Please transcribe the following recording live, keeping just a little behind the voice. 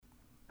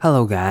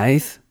Hello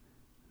guys,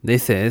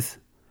 this is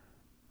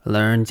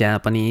Learn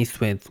Japanese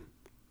with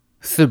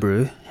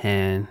Subaru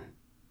and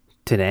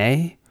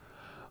today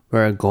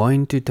we're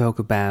going to talk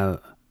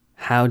about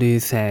how do you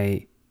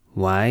say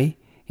why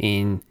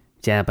in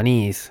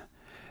Japanese.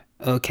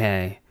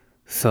 Okay,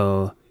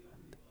 so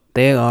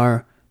there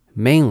are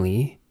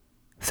mainly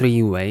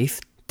three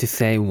ways to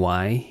say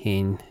why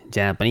in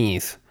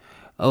Japanese.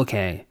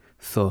 Okay,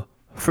 so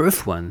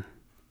first one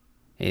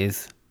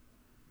is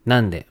な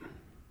んで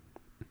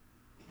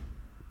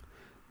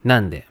な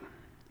んで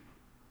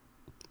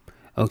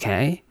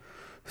Okay,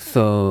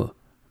 so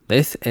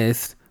this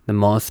is the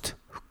most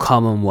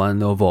common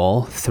one of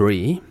all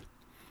three,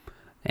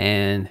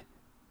 and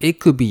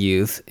it could be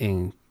used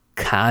in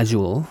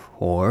casual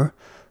or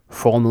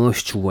formal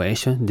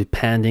situation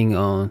depending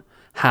on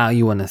how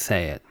you want to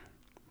say it,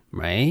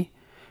 right?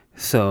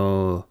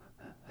 So,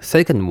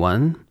 second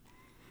one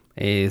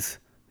is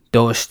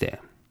どうして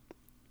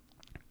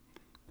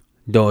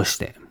どうし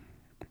て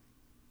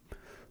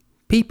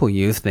People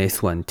use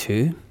this one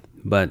too,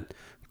 but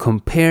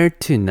compared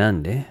to な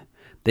んで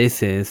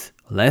this is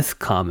less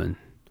common.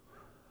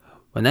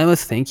 When I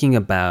was thinking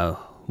about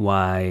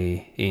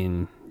why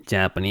in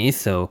Japanese,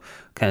 so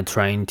kind of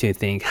trying to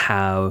think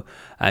how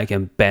I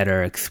can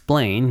better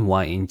explain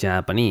why in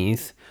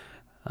Japanese,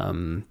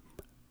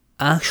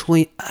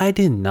 actually I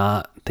did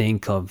not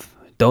think of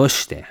どう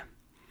して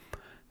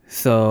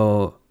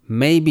So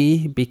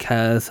maybe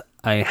because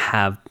I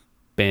have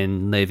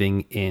been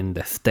living in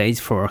the States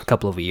for a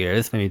couple of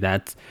years, maybe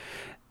that's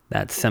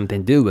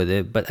something to do with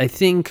it. But I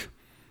think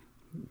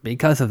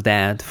because of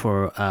that,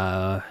 for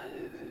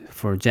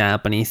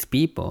Japanese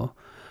people,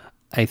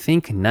 I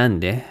think なん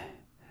で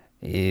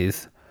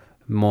is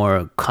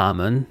more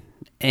common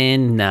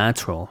and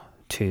natural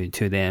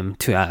to them,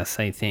 to us,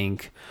 I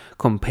think,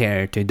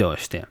 compared to どう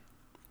して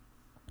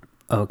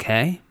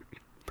Okay?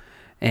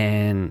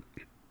 And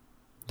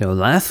the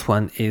last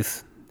one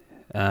is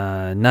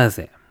な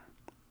ぜ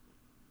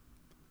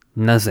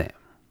なぜ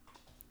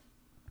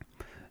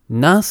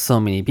Not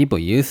so many people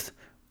use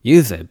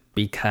it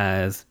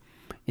because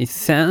it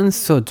sounds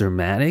so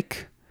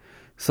dramatic.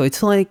 So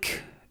it's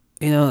like,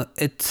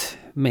 it's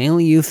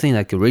mainly used in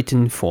like a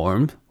written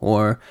form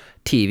or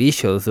TV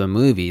shows or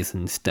movies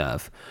and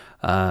stuff.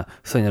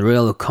 So in a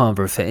real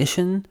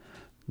conversation,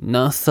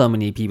 not so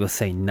many people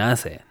say な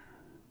ぜ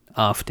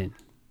often.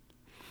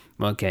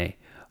 Okay,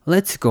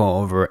 let's go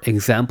over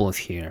examples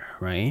here,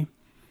 right?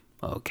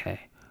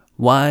 Okay.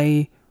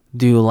 Why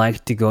do you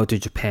like to go to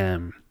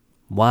Japan?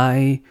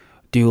 Why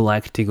do you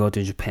like to go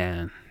to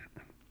Japan?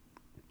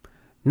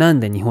 なん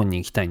で日本に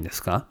行きたいんで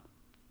すか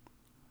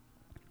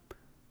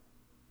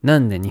な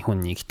んで日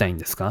本に行きたいん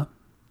ですか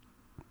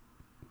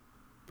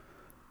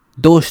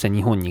どうして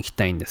日本に行き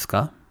たいんです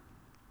か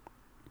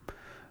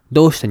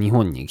どうして日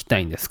本に行きた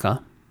いんです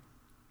か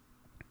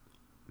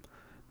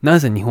な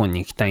ぜ日本に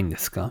行きたいんで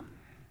すか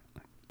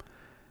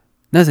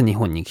なぜ日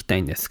本に行きた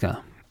いんです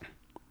か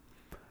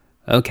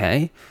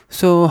Okay,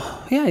 so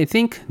yeah, I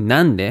think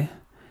なんで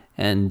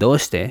and どう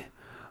して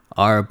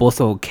are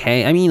both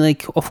okay. I mean,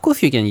 like, of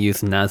course you can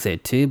use なぜ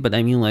too, but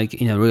I mean, like,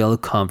 in a real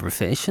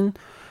conversation,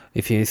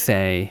 if you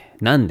say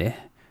なんで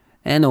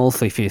and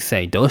also if you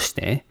say どうし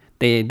て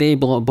they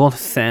both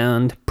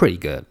sound pretty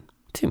good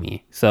to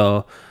me.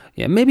 So,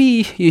 yeah,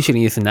 maybe you should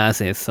use な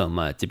ぜ so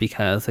much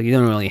because like, you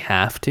don't really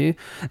have to.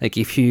 Like,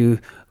 if you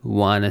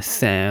want to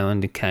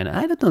sound kind of,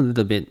 I don't know, a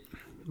little bit,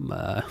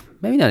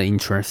 maybe not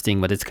interesting,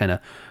 but it's kind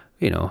of,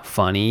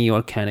 funny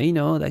or kind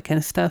of, that kind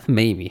of stuff,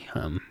 maybe.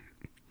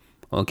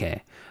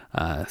 Okay.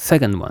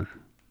 Second one.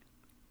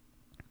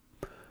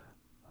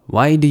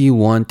 Why do you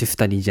want to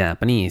study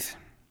Japanese?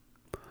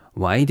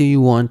 Why do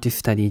you want to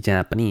study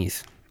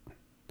Japanese?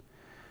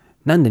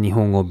 なんで日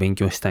本語を勉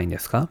強したいんで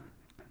すか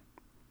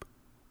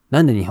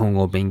なんで日本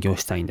語を勉強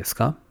したいんです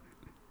か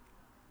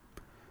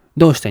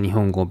どうして日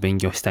本語を勉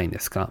強したいんで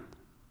すか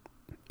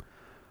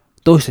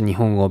どうして日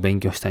本語を勉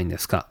強したいんで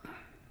すか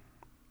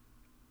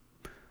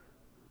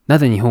な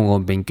ぜ日本語を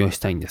勉強し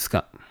たいんです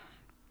か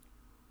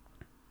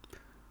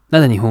な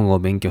ぜ日本語を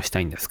勉強し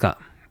たいんですか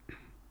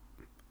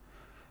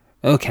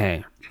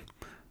Okay,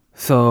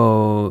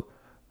 so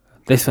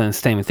this one's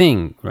same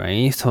thing,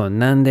 right? So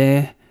なん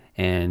で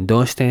and ど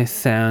うして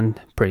sound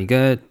pretty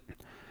good.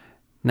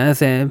 な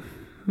ぜ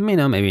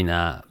maybe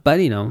not, but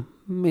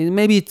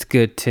maybe it's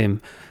good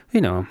to,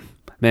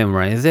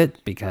 memorize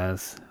it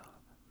because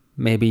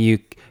maybe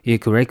you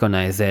could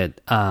recognize it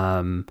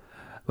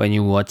when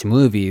you watch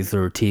movies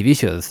or TV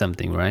shows or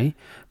something, right?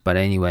 But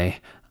anyway,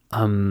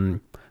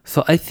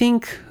 so I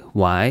think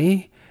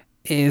why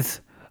is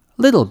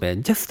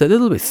just a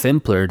little bit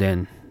simpler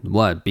than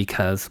what,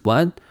 because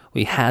what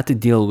we had to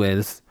deal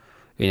with,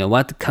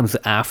 what comes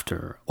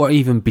after or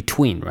even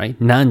between, right?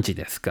 何時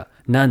ですか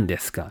何で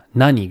すか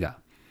何が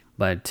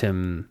But,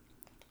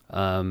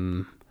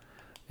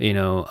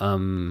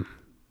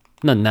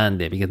 not なん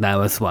で because that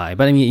was why.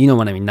 But I mean, you know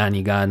what I mean,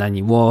 何が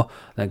何を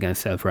that kind of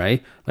stuff,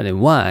 right? But then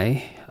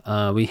why,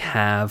 we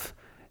have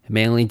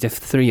mainly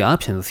just three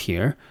options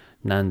here.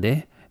 なん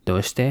でど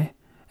うして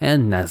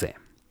and なぜ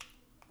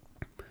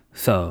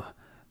So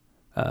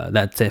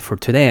that's it for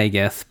today, I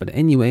guess. But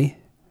anyway,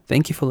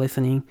 thank you for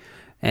listening,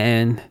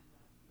 and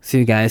see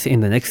you guys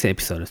in the next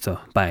episode. So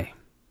bye.